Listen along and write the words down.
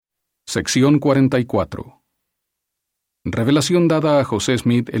Sección 44. Revelación dada a José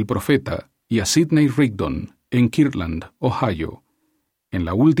Smith el profeta y a Sidney Rigdon en Kirtland, Ohio, en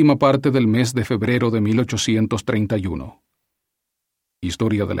la última parte del mes de febrero de 1831.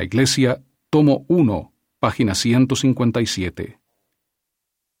 Historia de la Iglesia, tomo 1, página 157.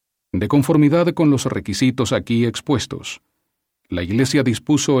 De conformidad con los requisitos aquí expuestos, la Iglesia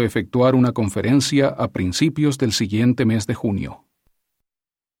dispuso efectuar una conferencia a principios del siguiente mes de junio.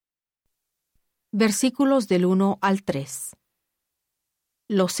 Versículos del 1 al 3.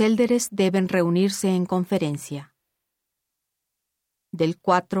 Los élderes deben reunirse en conferencia. Del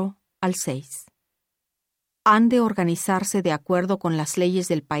 4 al 6. Han de organizarse de acuerdo con las leyes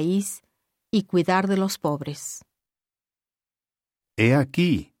del país y cuidar de los pobres. He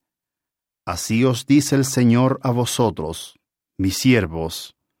aquí, así os dice el Señor a vosotros, mis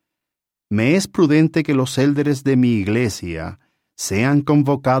siervos: me es prudente que los élderes de mi iglesia sean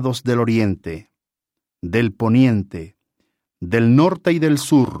convocados del oriente, del poniente, del norte y del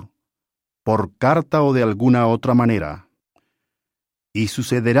sur, por carta o de alguna otra manera. Y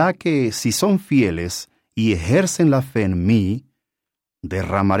sucederá que, si son fieles y ejercen la fe en mí,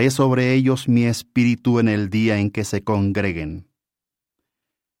 derramaré sobre ellos mi espíritu en el día en que se congreguen.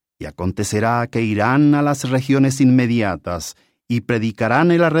 Y acontecerá que irán a las regiones inmediatas y predicarán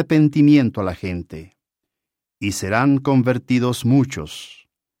el arrepentimiento a la gente, y serán convertidos muchos.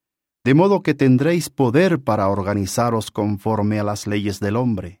 De modo que tendréis poder para organizaros conforme a las leyes del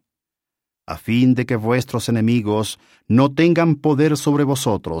hombre, a fin de que vuestros enemigos no tengan poder sobre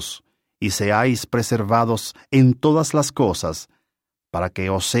vosotros, y seáis preservados en todas las cosas, para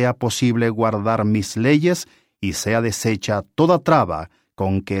que os sea posible guardar mis leyes y sea deshecha toda traba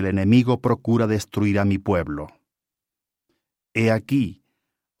con que el enemigo procura destruir a mi pueblo. He aquí,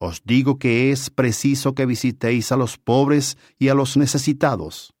 os digo que es preciso que visitéis a los pobres y a los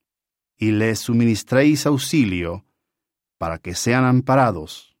necesitados, y les suministréis auxilio, para que sean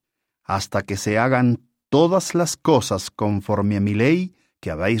amparados, hasta que se hagan todas las cosas conforme a mi ley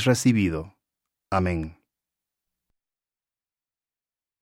que habéis recibido. Amén.